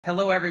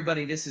Hello,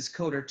 everybody. This is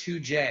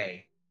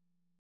Coder2J.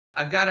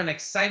 I've got an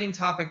exciting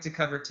topic to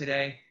cover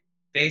today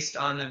based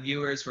on the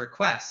viewer's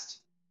request: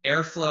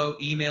 Airflow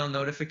email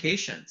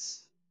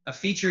notifications, a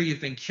feature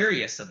you've been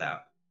curious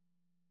about.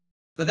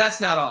 But that's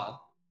not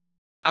all.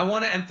 I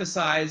want to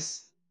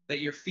emphasize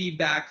that your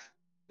feedback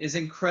is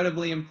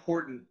incredibly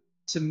important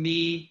to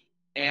me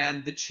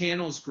and the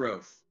channel's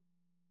growth.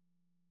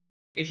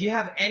 If you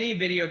have any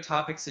video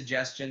topic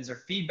suggestions or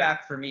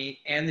feedback for me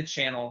and the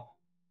channel,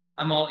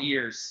 I'm all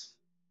ears.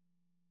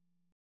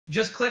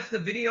 Just click the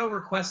video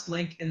request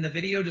link in the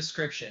video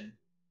description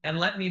and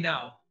let me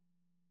know.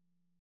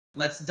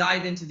 Let's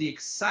dive into the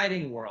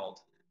exciting world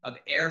of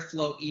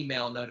Airflow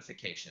email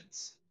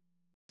notifications.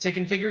 To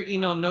configure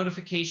email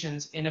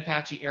notifications in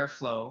Apache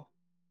Airflow,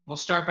 we'll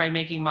start by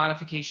making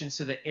modifications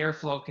to the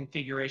Airflow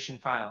configuration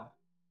file,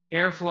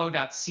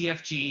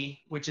 airflow.cfg,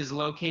 which is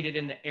located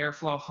in the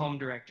Airflow home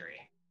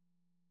directory.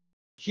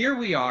 Here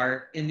we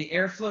are in the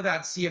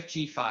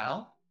airflow.cfg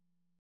file.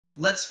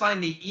 Let's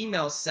find the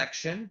email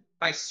section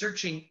by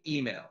searching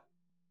email.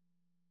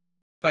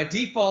 By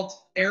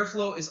default,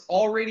 Airflow is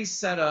already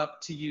set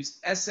up to use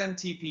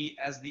SMTP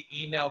as the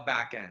email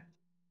backend,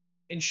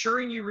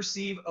 ensuring you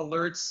receive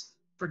alerts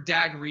for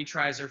DAG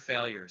retries or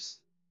failures.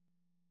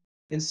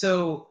 And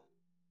so,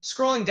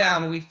 scrolling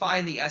down, we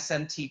find the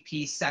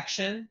SMTP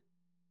section.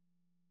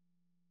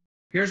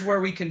 Here's where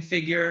we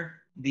configure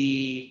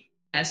the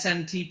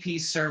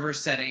SMTP server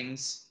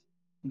settings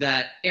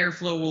that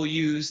Airflow will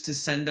use to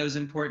send those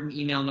important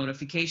email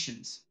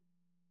notifications.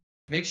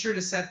 Make sure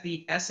to set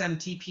the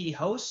SMTP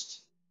host,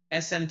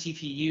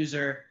 SMTP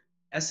user,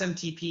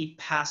 SMTP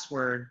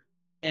password,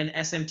 and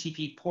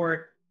SMTP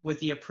port with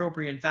the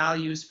appropriate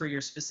values for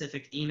your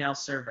specific email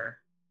server.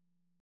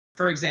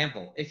 For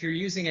example, if you're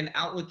using an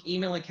Outlook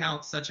email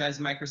account such as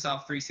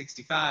Microsoft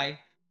 365,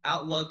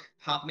 Outlook,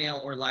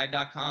 Hotmail, or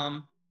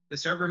Live.com, the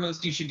server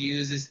host you should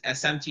use is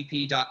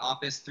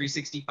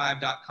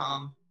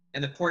smtp.office365.com,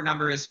 and the port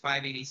number is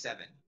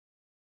 587.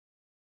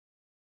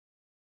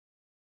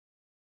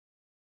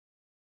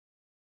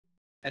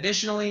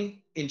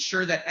 Additionally,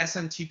 ensure that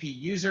SMTP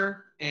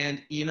user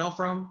and email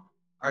from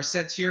are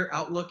set to your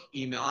Outlook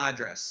email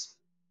address,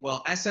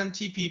 while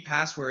SMTP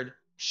password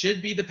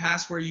should be the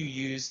password you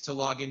use to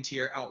log into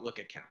your Outlook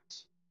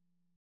account.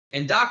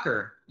 In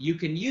Docker, you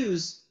can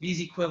use these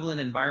equivalent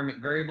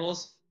environment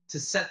variables to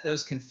set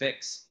those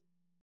configs.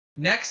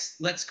 Next,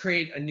 let's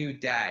create a new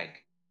DAG,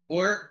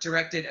 or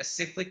directed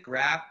acyclic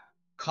graph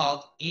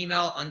called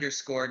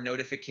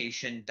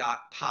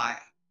email_notification.py.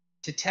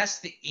 to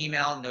test the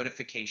email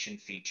notification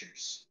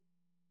features.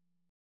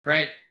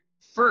 Right.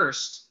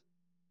 First,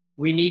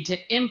 we need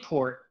to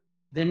import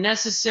the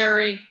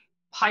necessary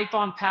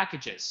Python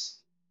packages.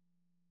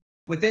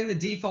 Within the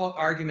default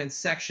arguments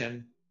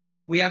section,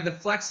 we have the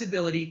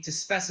flexibility to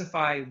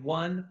specify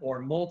one or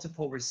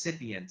multiple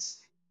recipients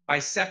by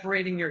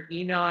separating your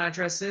email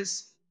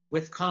addresses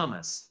with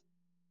commas.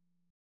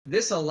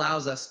 This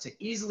allows us to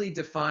easily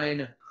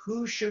define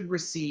who should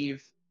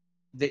receive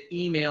the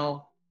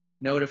email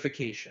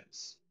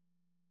notifications.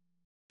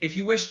 If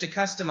you wish to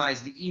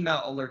customize the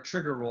email alert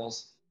trigger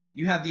rules,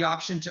 you have the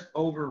option to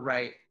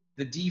overwrite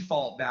the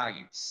default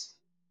values.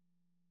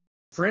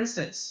 For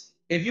instance,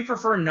 if you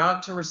prefer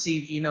not to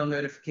receive email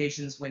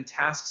notifications when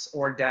tasks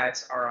or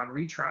DAGs are on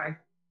retry,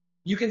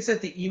 you can set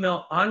the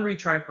email on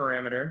retry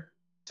parameter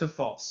to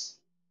false.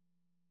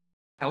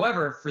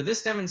 However, for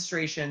this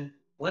demonstration,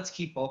 let's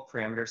keep both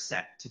parameters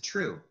set to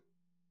true.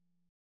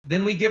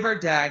 Then we give our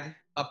DAG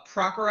a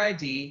proper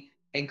ID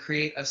and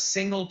create a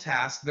single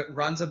task that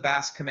runs a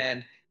bash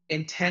command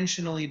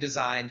intentionally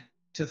designed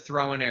to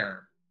throw an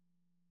error.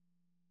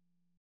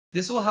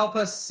 This will help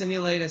us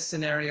simulate a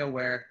scenario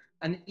where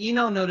an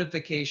email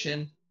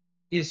notification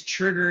is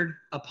triggered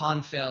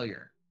upon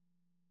failure.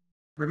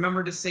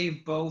 Remember to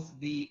save both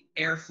the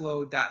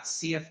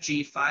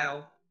airflow.cfg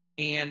file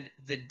and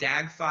the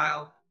DAG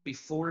file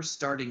before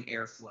starting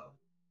Airflow.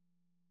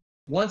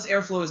 Once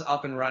Airflow is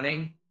up and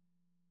running,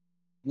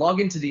 log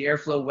into the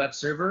Airflow web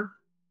server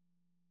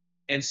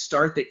and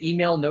start the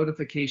email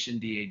notification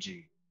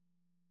DAG.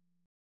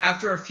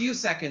 After a few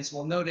seconds,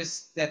 we'll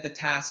notice that the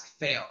task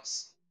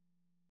fails.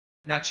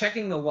 Now,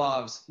 checking the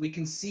logs, we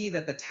can see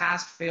that the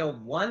task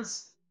failed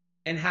once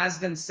and has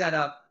been set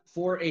up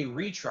for a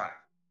retry.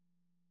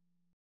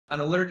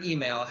 An alert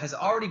email has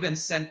already been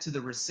sent to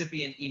the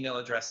recipient email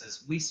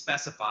addresses we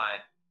specified.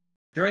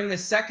 During the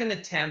second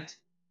attempt,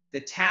 the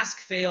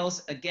task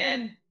fails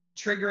again,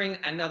 triggering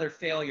another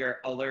failure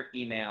alert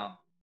email.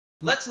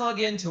 Let's log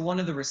into one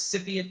of the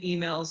recipient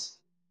emails.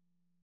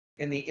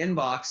 In the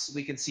inbox,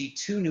 we can see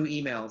two new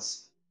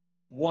emails,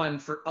 one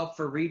up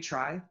for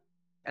retry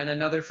and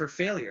another for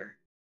failure.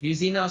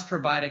 These emails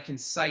provide a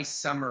concise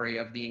summary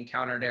of the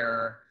encountered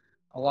error,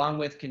 along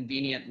with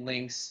convenient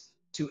links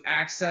to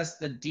access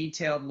the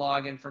detailed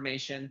log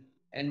information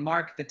and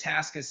mark the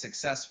task as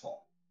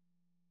successful.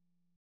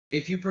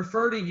 If you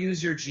prefer to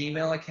use your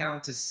Gmail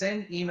account to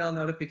send email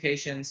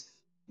notifications,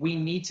 we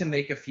need to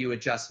make a few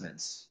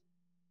adjustments.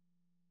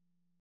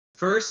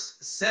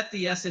 First, set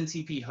the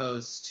SMTP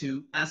host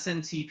to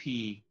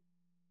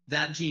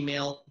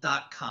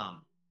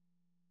smtp.gmail.com.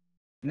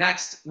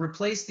 Next,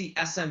 replace the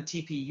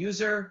SMTP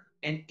user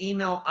and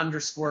email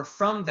underscore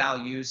from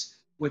values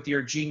with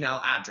your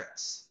Gmail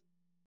address.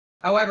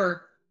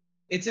 However,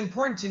 it's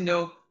important to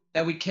note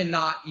that we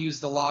cannot use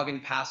the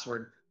login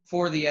password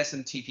for the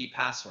SMTP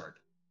password.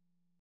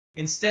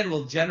 Instead,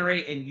 we'll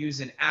generate and use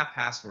an app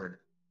password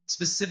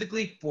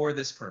specifically for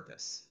this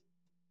purpose.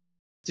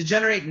 To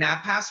generate an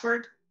app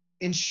password,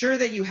 ensure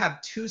that you have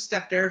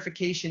two-step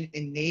verification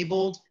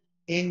enabled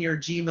in your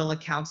Gmail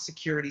account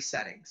security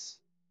settings.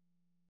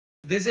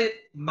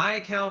 Visit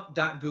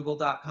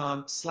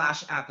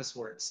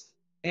myaccount.google.com/appswords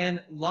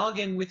and log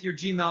in with your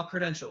Gmail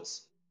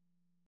credentials.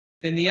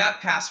 In the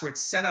app password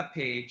setup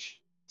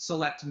page,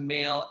 select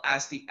Mail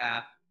as the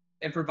app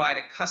and provide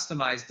a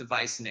customized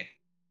device name,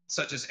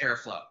 such as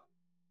Airflow.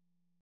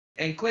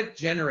 And click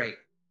Generate,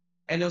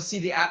 and you'll see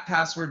the app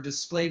password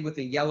displayed with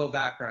a yellow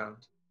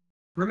background.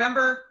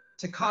 Remember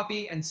to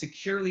copy and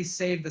securely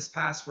save this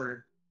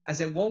password,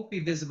 as it won't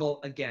be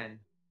visible again.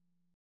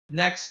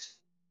 Next,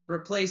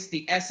 replace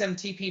the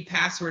SMTP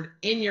password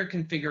in your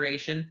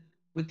configuration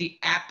with the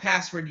app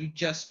password you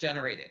just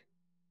generated.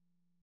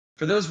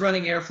 For those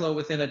running Airflow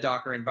within a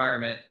Docker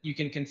environment, you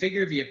can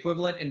configure the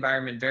equivalent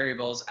environment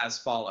variables as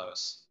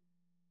follows.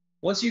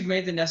 Once you've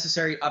made the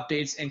necessary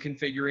updates and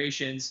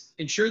configurations,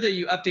 ensure that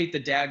you update the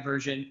DAG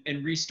version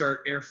and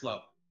restart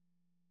Airflow.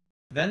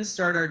 Then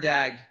start our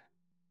DAG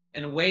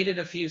and wait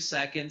a few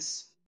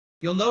seconds.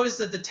 You'll notice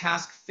that the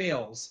task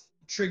fails,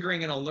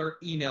 triggering an alert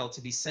email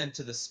to be sent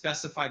to the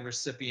specified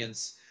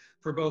recipients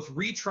for both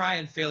retry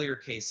and failure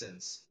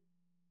cases.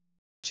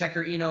 Check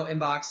your email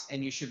inbox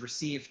and you should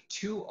receive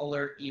 2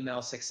 alert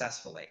emails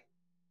successfully.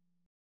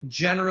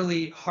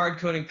 Generally,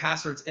 hard-coding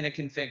passwords in a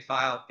config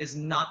file is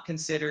not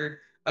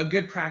considered a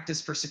good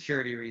practice for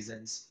security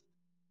reasons.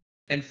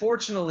 And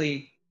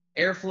fortunately,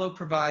 Airflow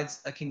provides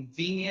a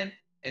convenient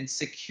and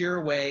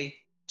secure way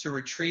to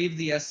retrieve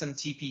the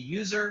SMTP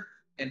user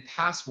and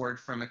password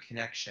from a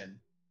connection.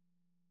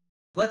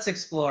 Let's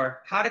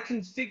explore how to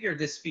configure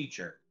this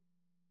feature.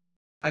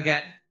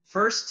 Again,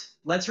 first,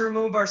 let's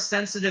remove our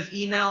sensitive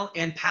email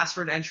and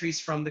password entries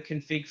from the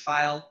config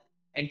file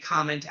and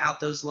comment out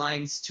those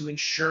lines to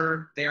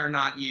ensure they are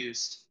not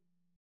used.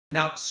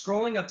 Now,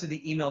 scrolling up to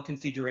the email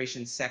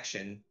configuration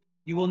section,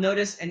 you will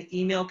notice an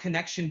email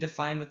connection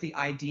defined with the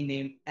ID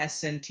name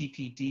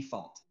SMTP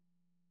default.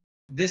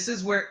 This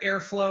is where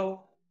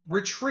Airflow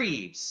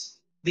retrieves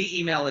the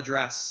email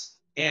address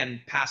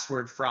and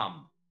password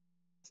from.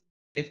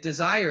 If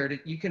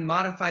desired, you can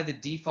modify the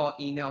default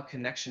email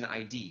connection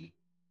ID,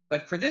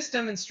 but for this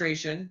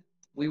demonstration,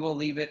 we will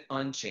leave it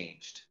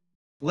unchanged.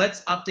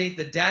 Let's update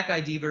the DAC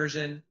ID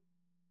version,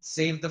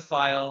 save the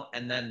file,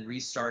 and then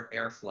restart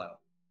Airflow.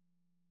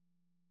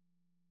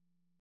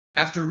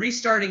 After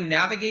restarting,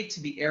 navigate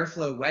to the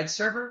Airflow web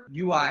server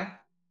UI.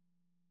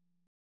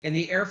 In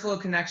the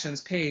Airflow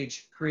connections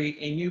page, create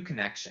a new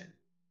connection.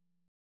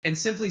 And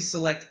simply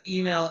select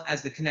email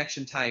as the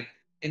connection type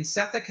and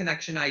set the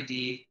connection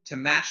ID to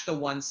match the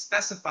one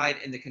specified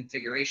in the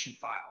configuration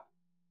file,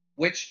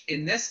 which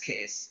in this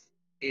case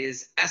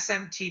is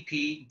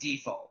SMTP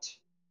default.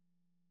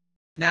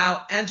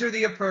 Now enter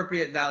the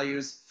appropriate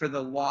values for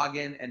the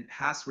login and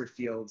password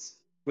fields,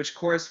 which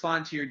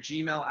correspond to your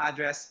Gmail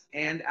address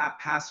and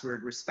app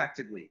password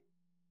respectively.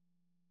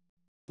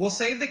 We'll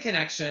save the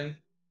connection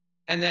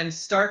and then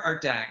start our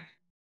DAG.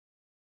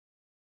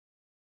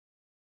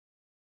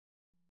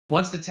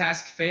 Once the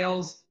task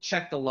fails,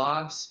 check the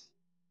logs.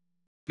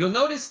 You'll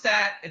notice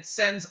that it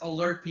sends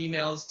alert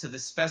emails to the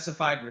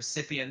specified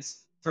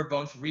recipients for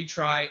both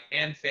retry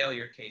and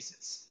failure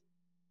cases.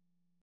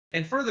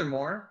 And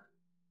furthermore,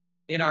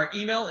 in our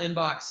email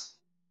inbox,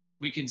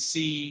 we can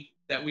see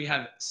that we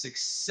have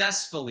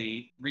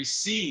successfully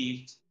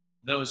received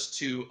those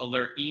 2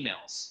 alert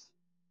emails.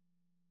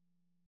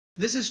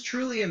 This is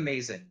truly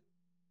amazing.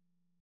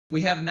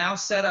 We have now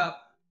set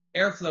up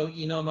Airflow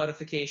email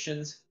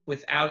notifications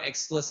without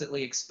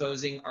explicitly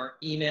exposing our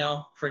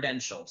email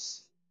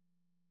credentials.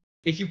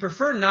 If you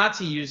prefer not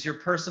to use your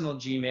personal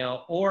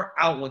Gmail or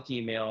Outlook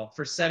email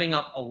for setting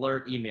up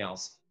alert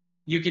emails,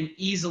 you can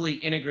easily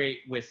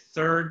integrate with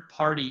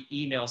third-party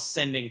email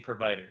sending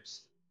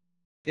providers.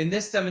 In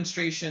this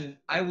demonstration,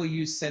 I will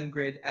use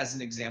SendGrid as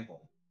an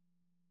example.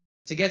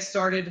 To get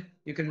started,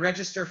 you can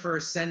register for a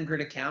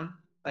SendGrid account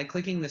by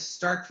clicking the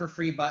Start for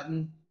Free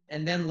button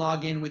and then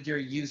log in with your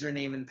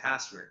username and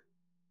password.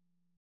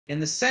 In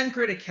the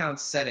SendGrid account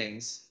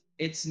settings,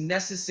 it's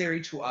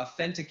necessary to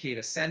authenticate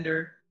a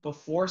sender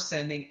before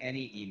sending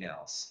any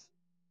emails.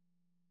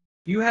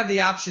 You have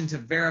the option to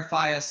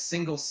verify a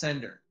single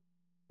sender,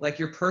 like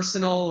your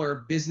personal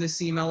or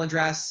business email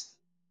address,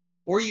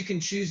 or you can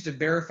choose to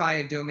verify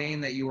a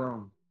domain that you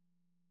own.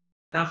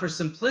 Now, for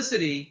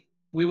simplicity,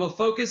 we will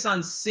focus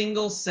on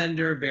single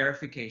sender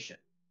verification.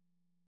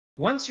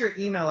 Once your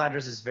email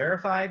address is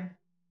verified,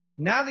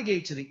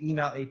 navigate to the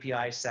Email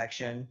API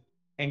section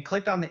and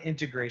click on the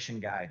Integration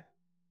Guide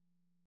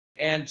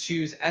and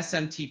choose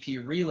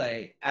SMTP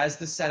Relay as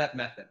the setup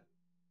method.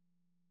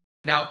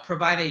 Now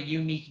provide a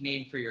unique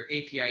name for your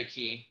API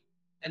key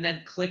and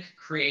then click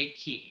Create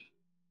Key.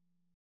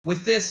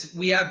 With this,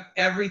 we have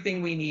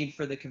everything we need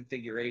for the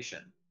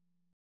configuration.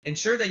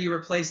 Ensure that you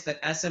replace the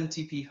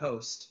SMTP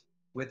host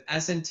with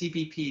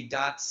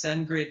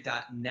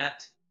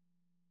smtpp.sendgrid.net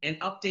and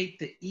update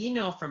the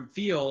email from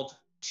field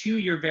to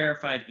your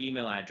verified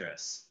email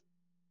address.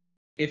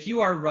 If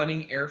you are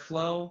running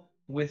Airflow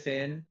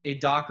within a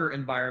Docker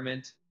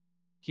environment,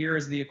 here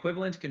is the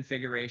equivalent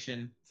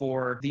configuration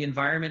for the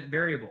environment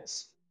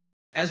variables.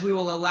 As we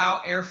will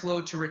allow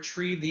Airflow to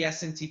retrieve the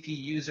SMTP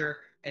user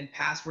and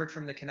password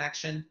from the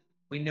connection,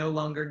 we no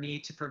longer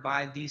need to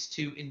provide these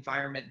two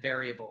environment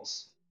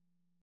variables.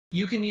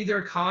 You can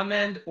either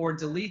comment or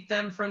delete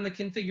them from the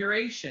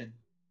configuration.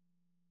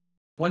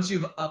 Once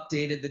you've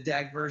updated the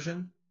DAG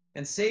version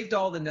and saved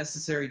all the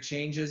necessary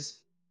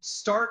changes,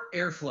 start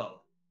Airflow.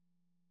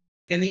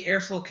 In the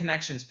Airflow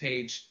Connections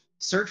page,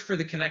 search for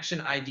the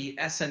connection ID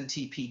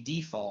SMTP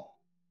default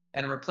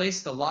and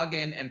replace the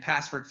login and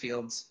password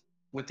fields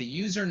with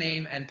the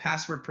username and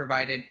password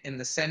provided in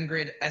the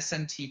SendGrid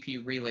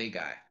SMTP relay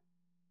guide.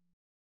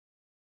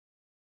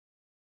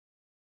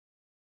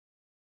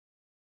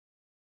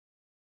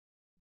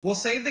 We'll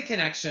save the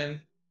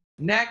connection.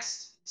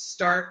 Next,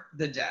 start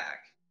the DAG.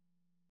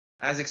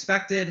 As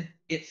expected,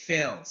 it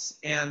fails,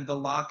 and the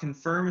log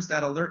confirms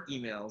that alert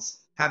emails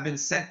have been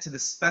sent to the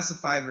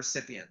specified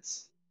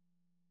recipients.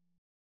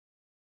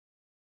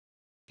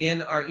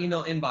 In our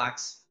email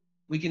inbox,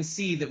 we can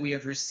see that we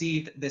have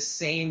received the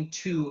same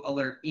 2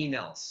 alert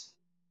emails.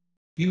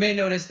 You may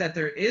notice that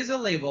there is a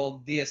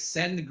label via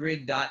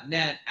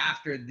sendgrid.net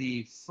after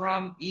the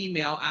from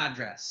email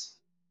address.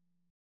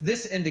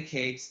 This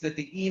indicates that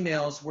the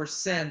emails were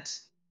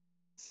sent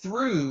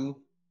through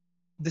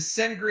the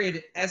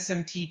SendGrid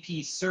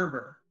SMTP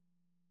server.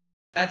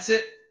 That's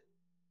it.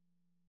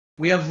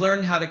 We have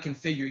learned how to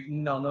configure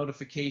email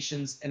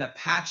notifications in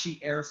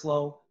Apache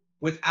Airflow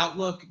with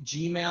Outlook,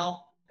 Gmail,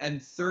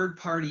 and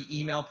third-party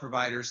email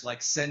providers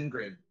like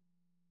SendGrid.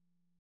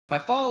 By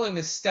following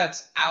the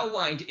steps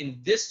outlined in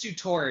this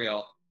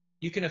tutorial,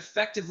 you can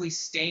effectively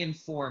stay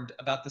informed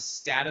about the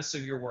status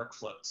of your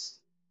workflows.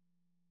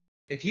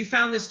 If you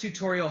found this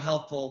tutorial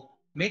helpful,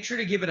 make sure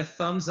to give it a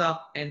thumbs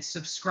up and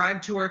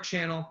subscribe to our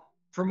channel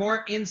for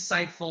more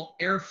insightful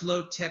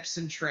Airflow tips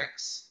and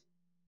tricks.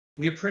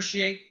 We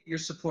appreciate your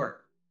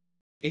support.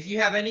 If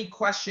you have any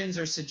questions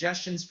or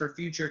suggestions for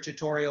future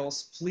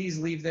tutorials, please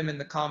leave them in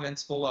the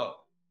comments below.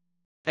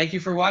 Thank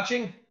you for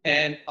watching,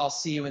 and I'll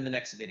see you in the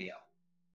next video.